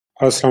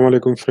Assalamu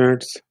alaikum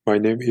friends, my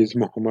name is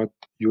Muhammad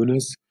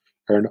Yunus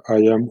and I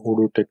am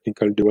Odoo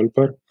technical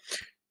developer.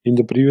 In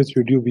the previous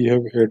video we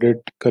have added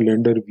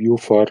calendar view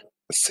for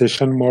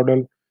session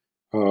model.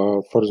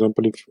 For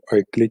example, if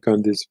I click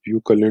on this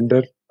view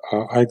calendar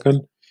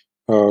icon,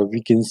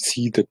 we can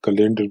see the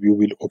calendar view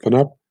will open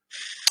up.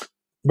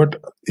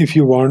 But if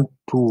you want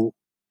to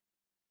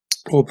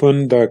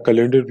open the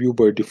calendar view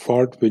by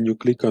default when you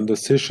click on the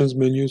sessions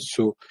menu,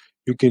 so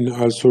you can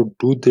also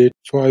do that.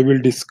 So I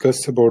will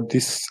discuss about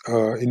this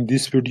in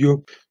this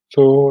video.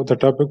 So the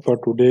topic for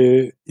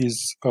today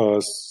is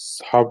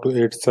how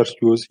to add search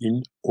views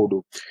in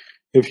Odoo.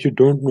 If you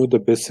don't know the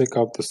basic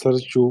of the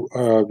search view,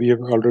 we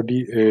have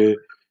already a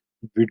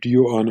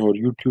video on our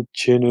YouTube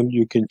channel.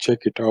 You can check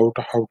it out,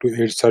 how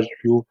to add search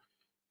view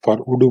for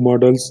Odoo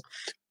models.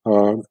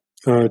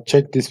 uh,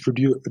 check this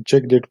video,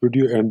 check that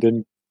video, and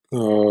then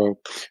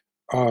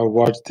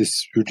watch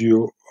this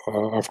video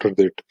after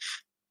that.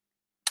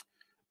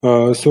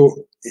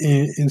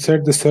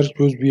 Inside the search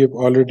views, we have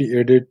already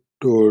added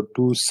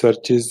two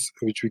searches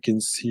which we can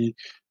see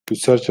to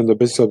search on the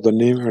basis of the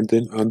name and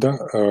then on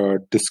the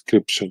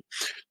description.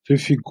 So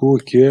if you go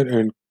here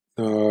and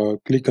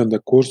click on the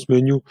course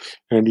menu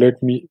and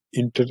let me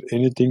enter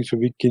anything, so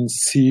we can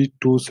see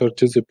two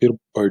searches appear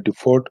by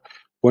default.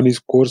 One is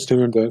course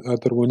name and the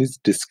other one is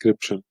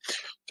description.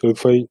 So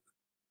if I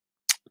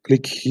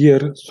click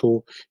here,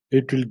 so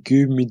it will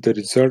give me the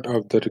result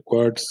of the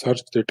required search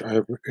that I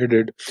have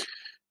added.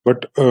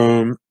 But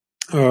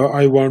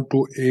I want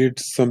to add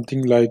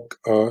something like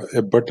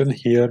a button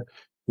here.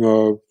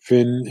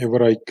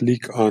 Whenever I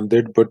click on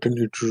that button,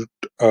 it should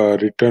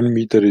return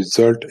me the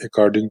result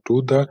according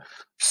to the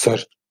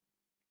search.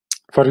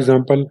 For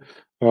example,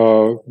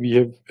 we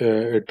have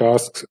a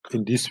task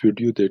in this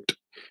video that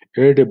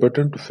add a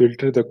button to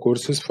filter the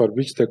courses for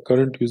which the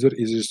current user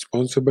is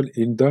responsible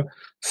in the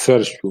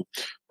search view.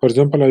 For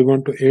example, I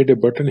want to add a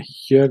button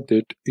here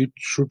that it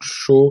should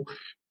show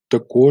the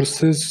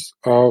courses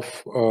of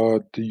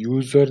the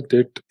user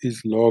that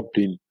is logged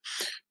in.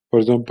 For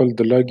example,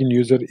 the login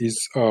user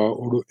is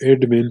Odoo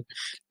admin,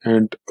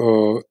 and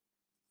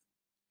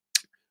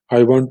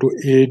I want to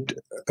add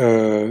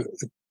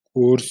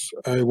course.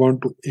 I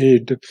want to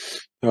add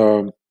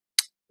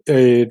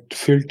a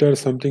filter,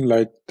 something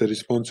like the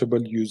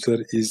responsible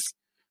user is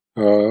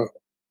uh,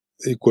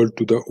 equal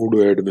to the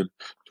Odoo admin.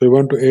 So I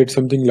want to add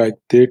something like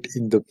that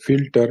in the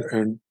filter,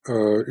 and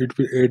it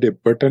will add a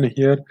button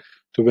here.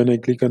 So when I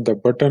click on the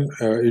button,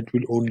 it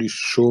will only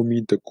show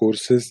me the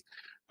courses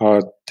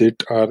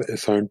that are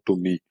assigned to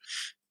me.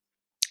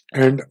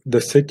 And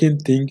the second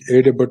thing,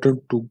 add a button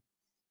to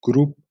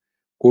group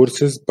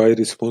courses by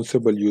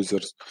responsible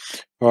users.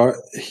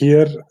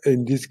 Here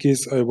in this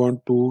case, I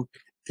want to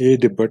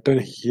add a button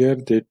here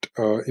that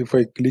if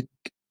I click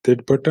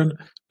that button,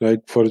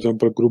 like for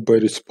example group by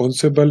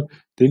responsible,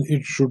 then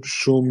it should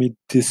show me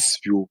this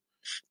view.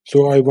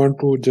 So I want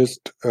to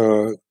just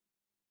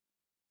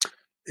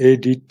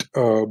add it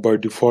by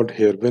default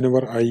here.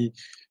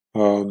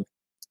 Um,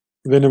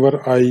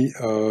 whenever I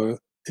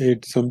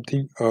add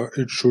something,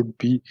 it should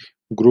be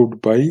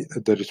grouped by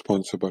the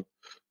responsible.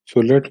 So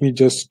let me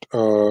just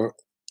go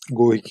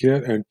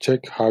here and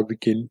check how we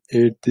can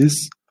add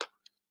this.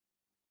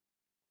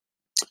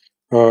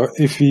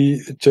 If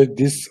we check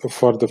this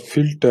for the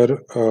filter,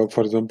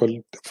 for example,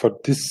 for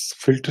this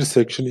filter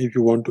section, if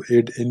you want to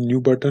add a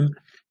new button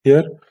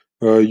here,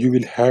 you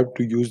will have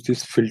to use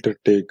this filter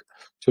tag.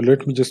 So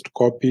let me just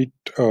copy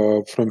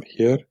it from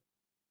here,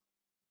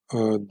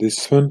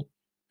 this one,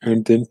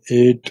 and then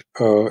add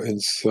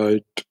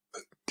inside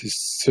this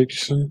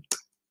section.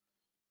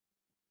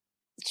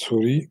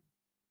 Sorry,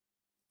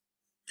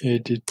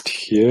 add it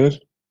here.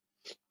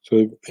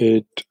 So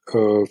add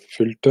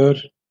filter.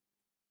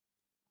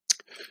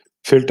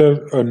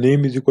 Filter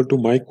name is equal to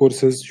my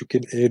courses. You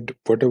can add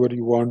whatever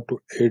you want to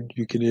add.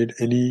 You can add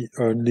any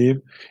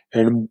name,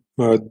 and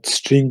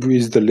string view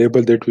is the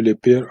label that will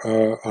appear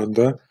on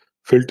the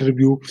filter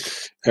view.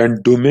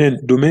 And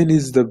domain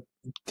is the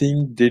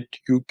thing that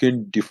you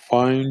can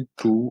define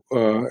to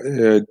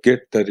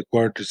get the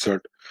required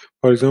result.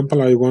 For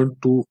example, I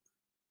want to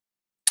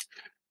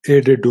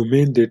add a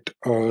domain that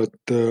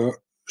the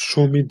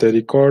show me the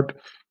record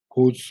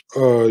whose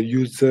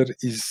user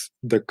is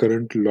the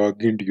current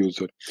login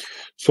user.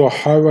 So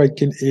how I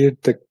can add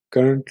the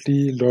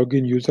currently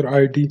login user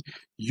ID?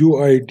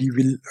 UID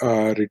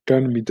will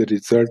return me the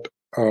result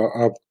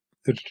of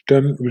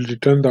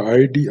return the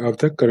ID of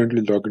the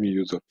currently logged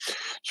user.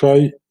 So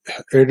I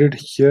added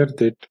here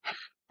that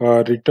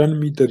return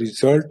me the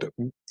result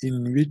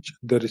in which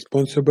the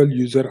responsible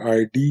user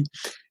ID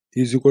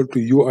is equal to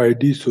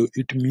UID. So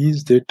it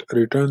means that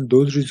return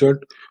those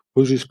results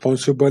whose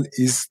responsible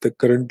is the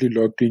currently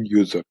logged in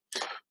user.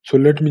 So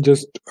let me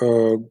just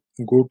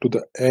go to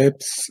the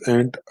apps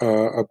and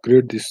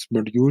upgrade this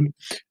module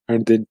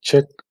and then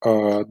check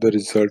the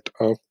result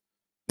of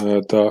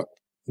the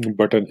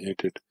button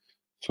added.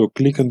 So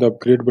click on the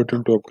upgrade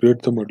button to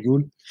upgrade the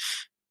module.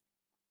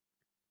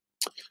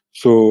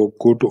 So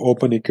go to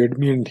Open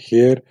Academy, and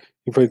here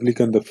If I click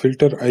on the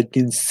filter, I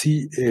can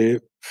see a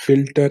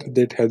filter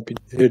that has been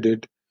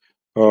added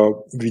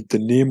with the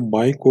name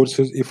my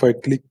courses. If I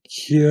click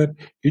here,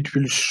 it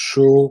will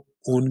show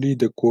only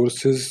the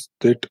courses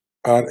that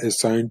are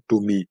assigned to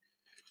me.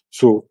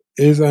 So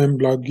as I am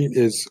logged in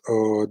as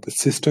the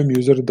system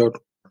user, the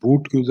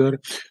root user,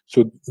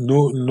 so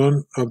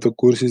none of the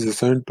courses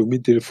assigned to me,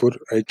 therefore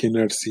I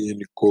cannot see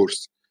any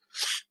course.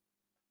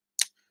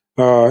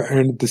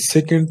 And the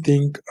second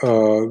thing,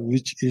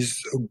 which is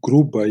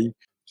group by.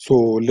 So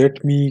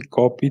let me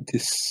copy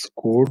this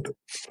code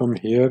from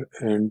here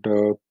and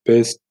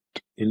paste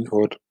in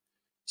our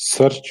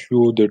search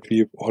view that we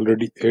have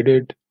already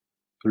added.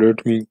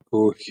 Let me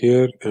go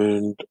here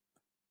and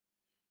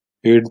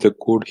add the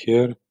code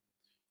here.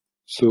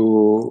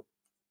 So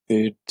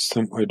add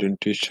some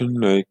indentation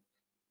like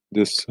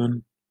this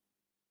one.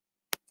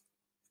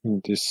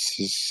 This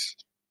is,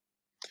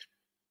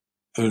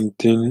 and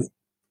then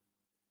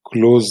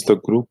close the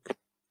group.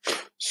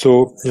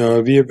 So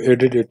we have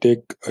added a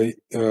tag,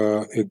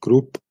 a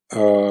group,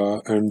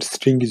 and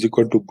string is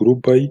equal to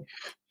group by.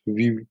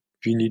 We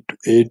need to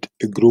add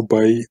a group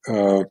by,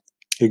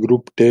 a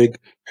group tag,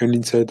 and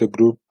inside the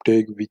group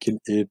tag we can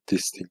add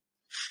this thing.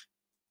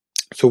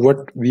 So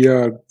what we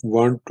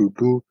want to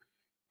do,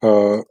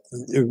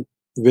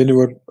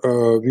 whenever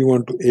we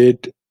want to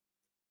add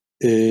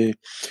a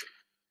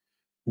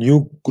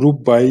new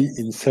group by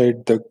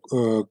inside the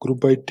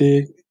group by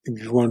tag,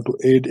 if you want to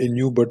add a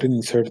new button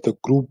inside the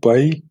group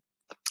by,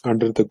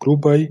 under the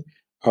group by,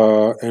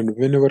 and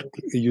whenever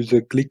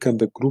user click on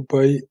the group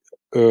by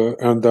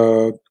and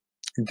the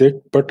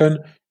that button,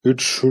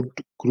 it should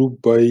group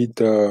by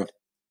the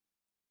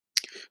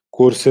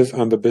courses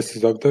on the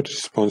basis of the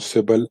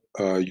responsible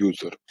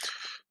user.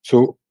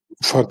 So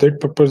for that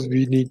purpose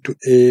we need to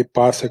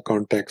pass a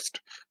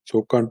context.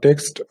 So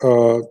context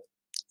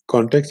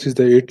is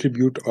the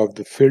attribute of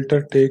the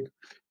filter tag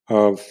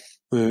of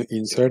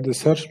inside the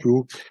search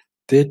view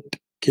that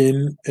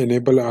can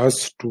enable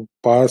us to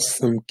pass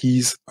some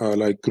keys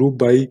like group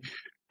by,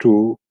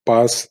 to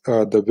pass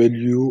the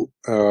value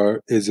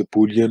as a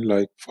boolean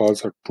like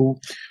false or true.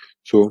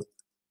 So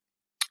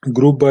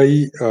group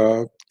by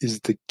is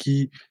the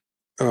key.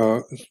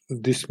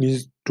 This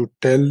means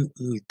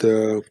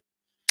the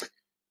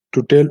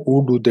to tell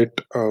Odoo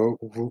that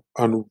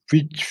on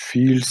which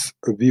fields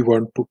we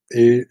want to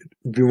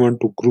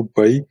group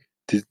by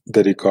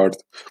the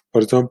records.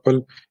 For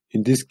example,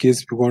 in this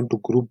case, we want to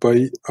group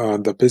by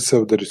the basis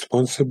of the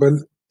responsible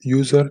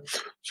user.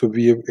 So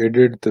we have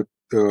added the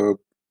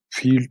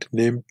field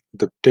name,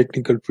 the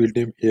technical field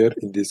name here.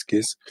 In this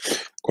case,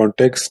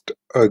 context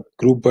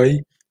group by,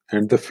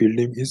 and the field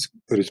name is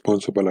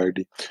responsible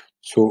ID.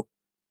 So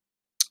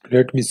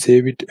let me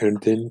save it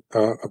and then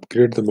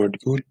upgrade the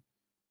module.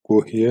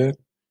 Go here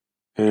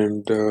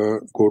and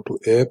go to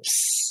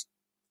apps,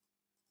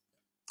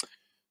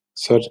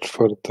 search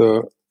for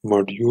the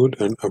module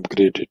and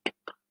upgrade it.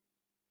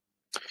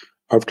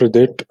 After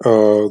that,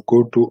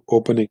 go to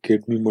Open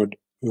Academy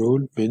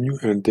module menu,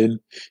 and then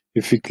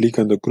if we click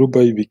on the group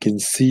by, we can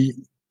see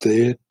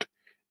that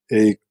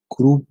a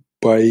group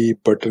by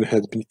button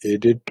has been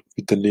added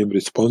with the name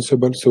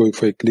responsible. So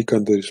if I click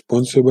on the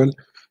responsible,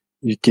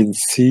 you can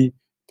see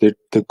that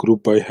the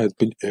group by has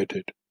been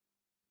added.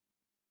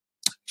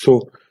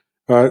 So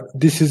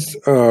this is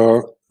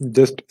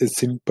just a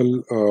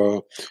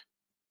simple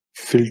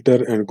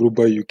filter and group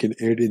by you can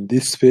add in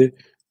this way.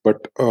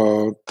 But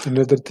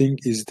another thing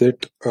is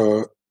that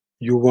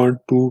you want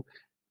to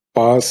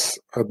pass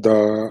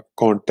the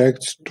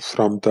context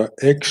from the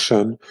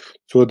action,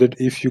 so that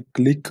if you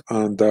click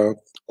on the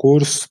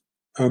course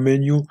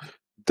menu,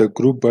 the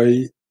group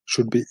by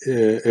should be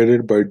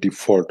added by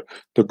default.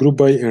 The group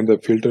by and the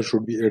filter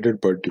should be added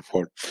by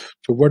default.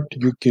 So what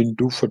you can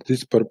do for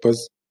this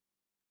purpose,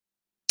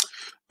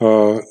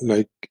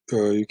 like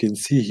you can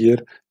see here,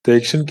 the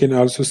action can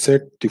also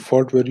set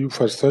default value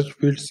for search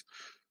fields,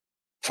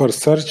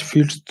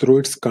 through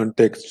its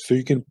context. So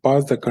you can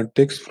pass the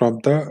context from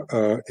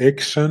the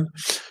action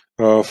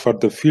for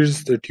the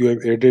fields that you have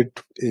added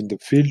in the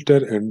filter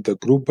and the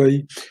group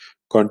by.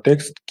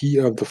 Context key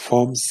of the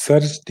form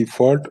search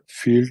default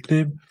field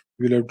name.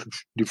 We'll have to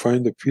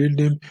define the field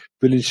name.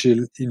 We'll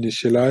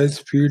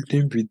initialize field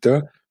name with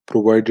the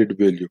provided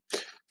value.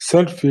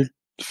 Search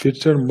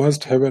feature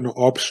must have an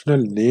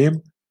optional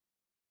name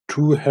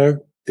to have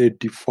a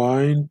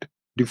defined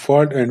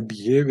default and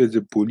behave as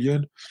a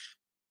boolean.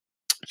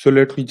 So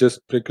let me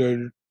just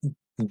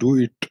do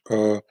it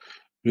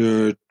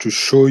to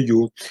show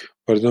you.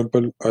 For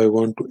example, I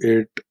want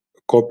to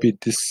copy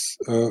this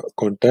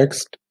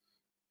context,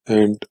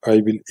 and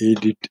I will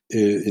add it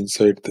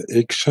inside the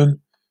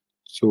action.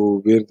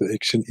 So where the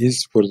action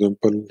is, for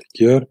example,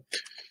 here,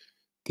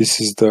 this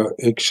is the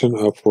action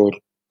of our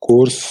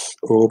course,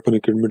 Open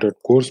Academy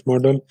course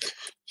model.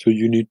 So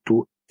you need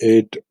to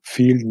add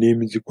field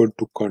name is equal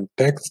to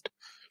context,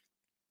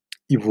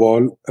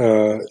 evolve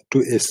to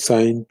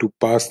assign to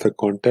pass the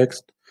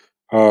context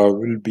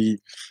will be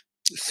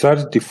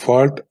search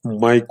default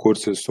my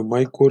courses. So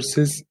my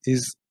courses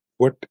is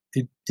what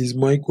it is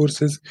my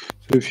courses.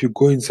 So if you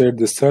go inside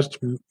the search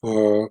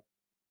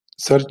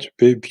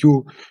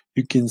view,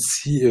 you can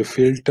see a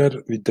filter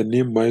with the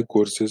name my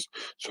courses.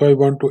 So I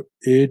want to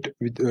add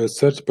with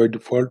search by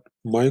default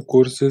my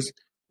courses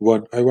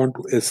 1. I want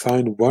to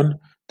assign 1.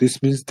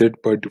 This means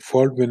that by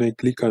default when I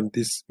click on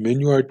this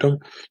menu item,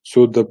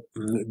 so the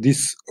this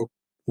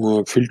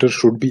filter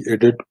should be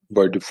added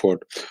by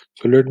default.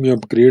 So let me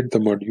upgrade the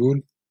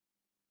module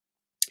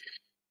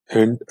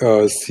and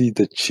see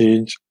the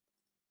change.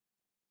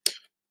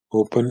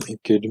 Open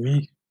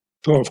Academy.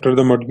 So after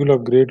the module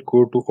upgrade,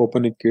 go to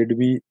Open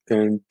Academy,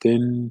 and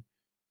then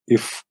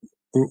if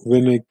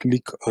when I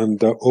click on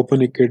the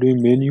Open Academy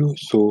menu,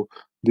 so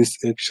this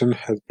action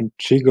has been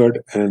triggered,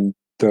 and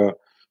the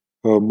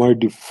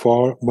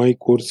my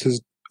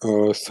courses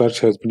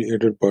search has been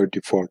added by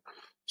default.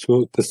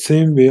 So the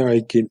same way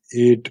I can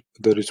add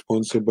the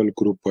responsible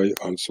group by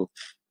also.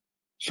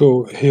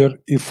 So here,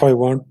 if I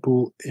want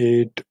to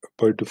add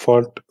by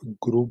default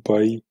group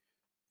by,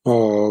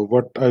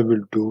 what I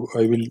will do,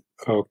 I will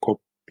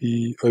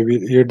I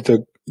will add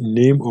the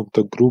name of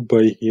the group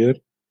by here,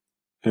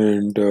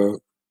 and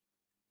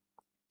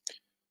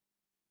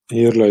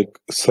here like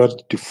search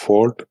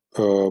default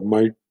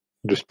my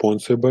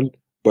responsible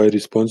by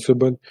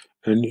responsible,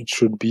 and it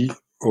should be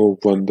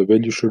 1. The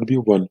value should be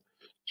 1.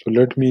 So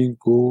let me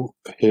go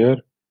here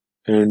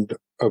and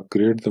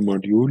upgrade the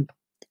module.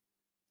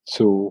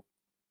 So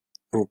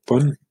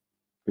open,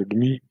 let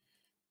me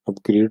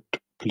upgrade,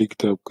 click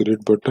the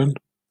upgrade button,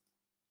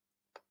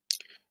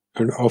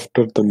 and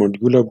after the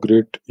module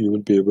upgrade you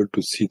will be able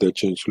to see the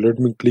change. So let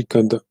me click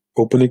on the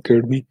Open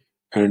Academy,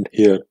 and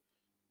here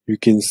you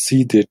can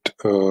see that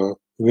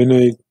when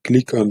I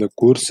click on the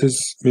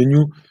courses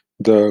menu,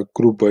 the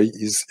group by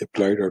is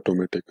applied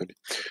automatically.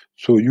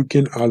 So you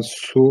can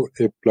also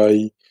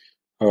apply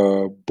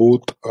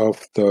both of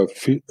the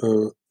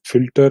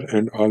filter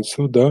and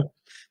also the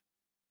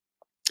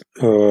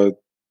uh,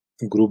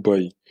 group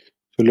by.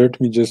 So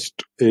let me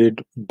just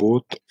add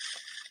both.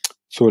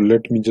 So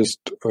let me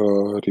just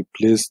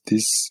replace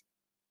this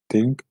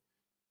thing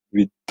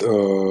with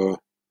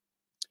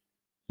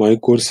my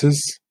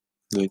courses,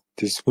 like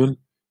this one,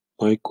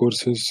 my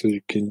courses. So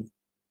you can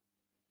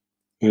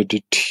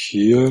edit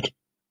here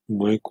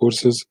my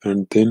courses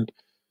and then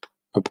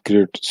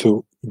upgrade.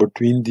 So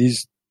between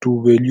these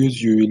two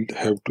values you will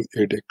have to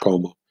add a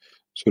comma.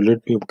 So let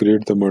me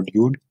upgrade the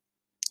module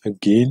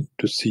again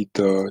to see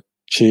the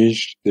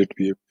change that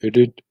we have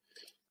added.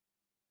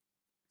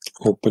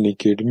 Open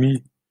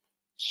Academy,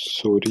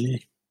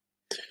 sorry,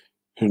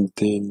 and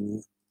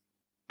then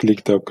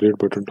click the upgrade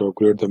button to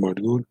upgrade the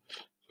module.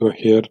 So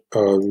here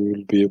we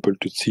will be able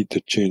to see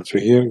the change. So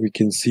here we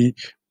can see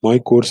my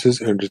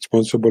courses and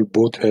responsible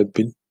both have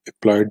been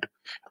applied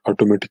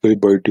automatically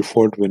by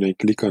default when I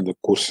click on the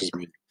courses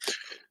menu.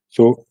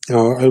 So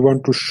I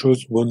want to show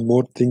one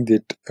more thing,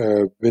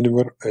 that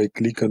whenever I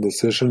click on the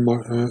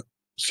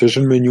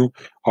session menu,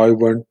 I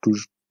want to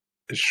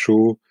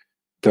show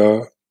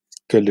the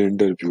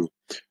calendar view.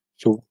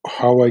 So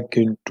how I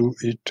can do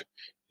it?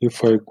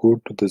 If I go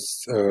to the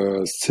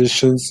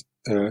sessions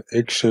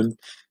action,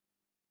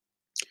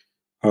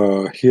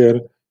 here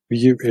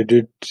we have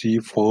added the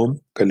form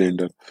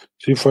calendar.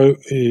 So if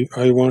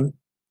I want,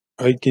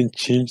 I can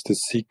change the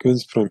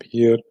sequence from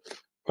here.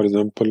 For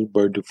example,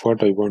 by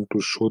default I want to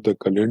show the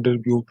calendar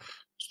view,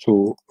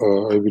 so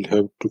I will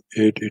have to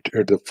add it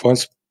at the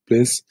first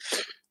place.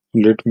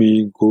 Let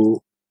me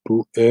go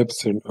to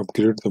apps and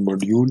upgrade the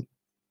module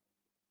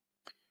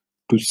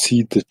to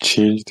see the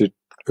change that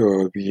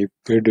we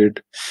have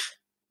added,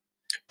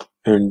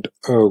 and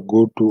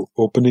go to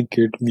Open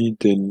Academy,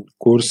 then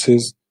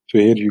courses. So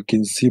here you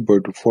can see by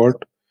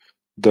default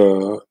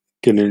the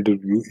calendar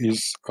view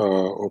is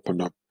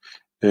open up,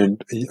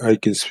 and I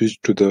can switch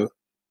to the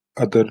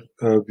other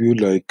view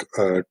like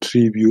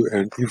tree view,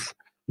 and if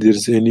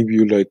there's any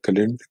view like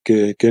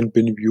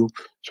campaign view,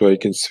 so I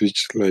can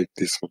switch like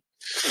this one.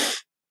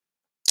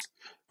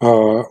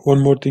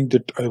 One more thing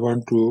that I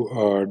want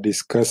to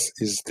discuss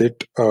is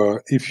that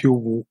if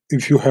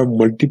you have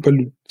multiple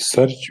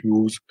search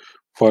views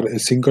for a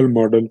single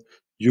model,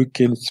 you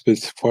can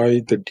specify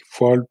the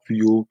default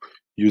view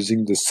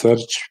using the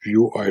search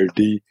view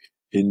ID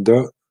in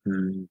the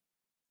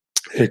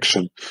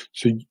action.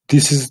 So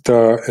this is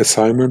the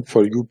assignment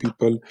for you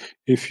people.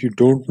 If you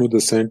don't know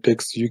the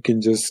syntax, you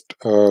can just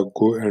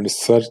go and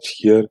search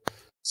here,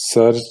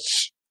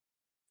 search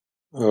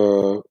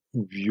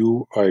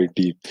view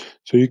ID.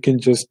 So you can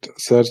just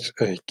search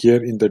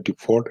here in the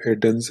default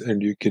add-ins,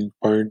 and you can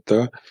find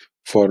the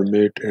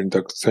format and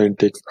the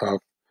syntax of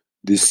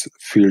this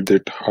field,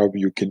 that how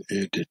you can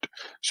add it.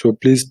 So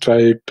please try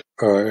it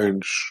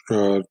and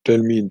tell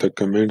me in the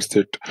comments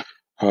that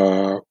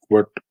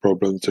what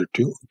problems that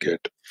you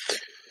get.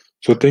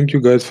 So thank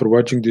you guys for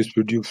watching this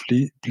video.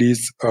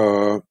 Please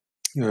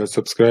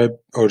subscribe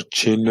our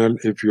channel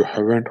if you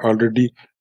haven't already,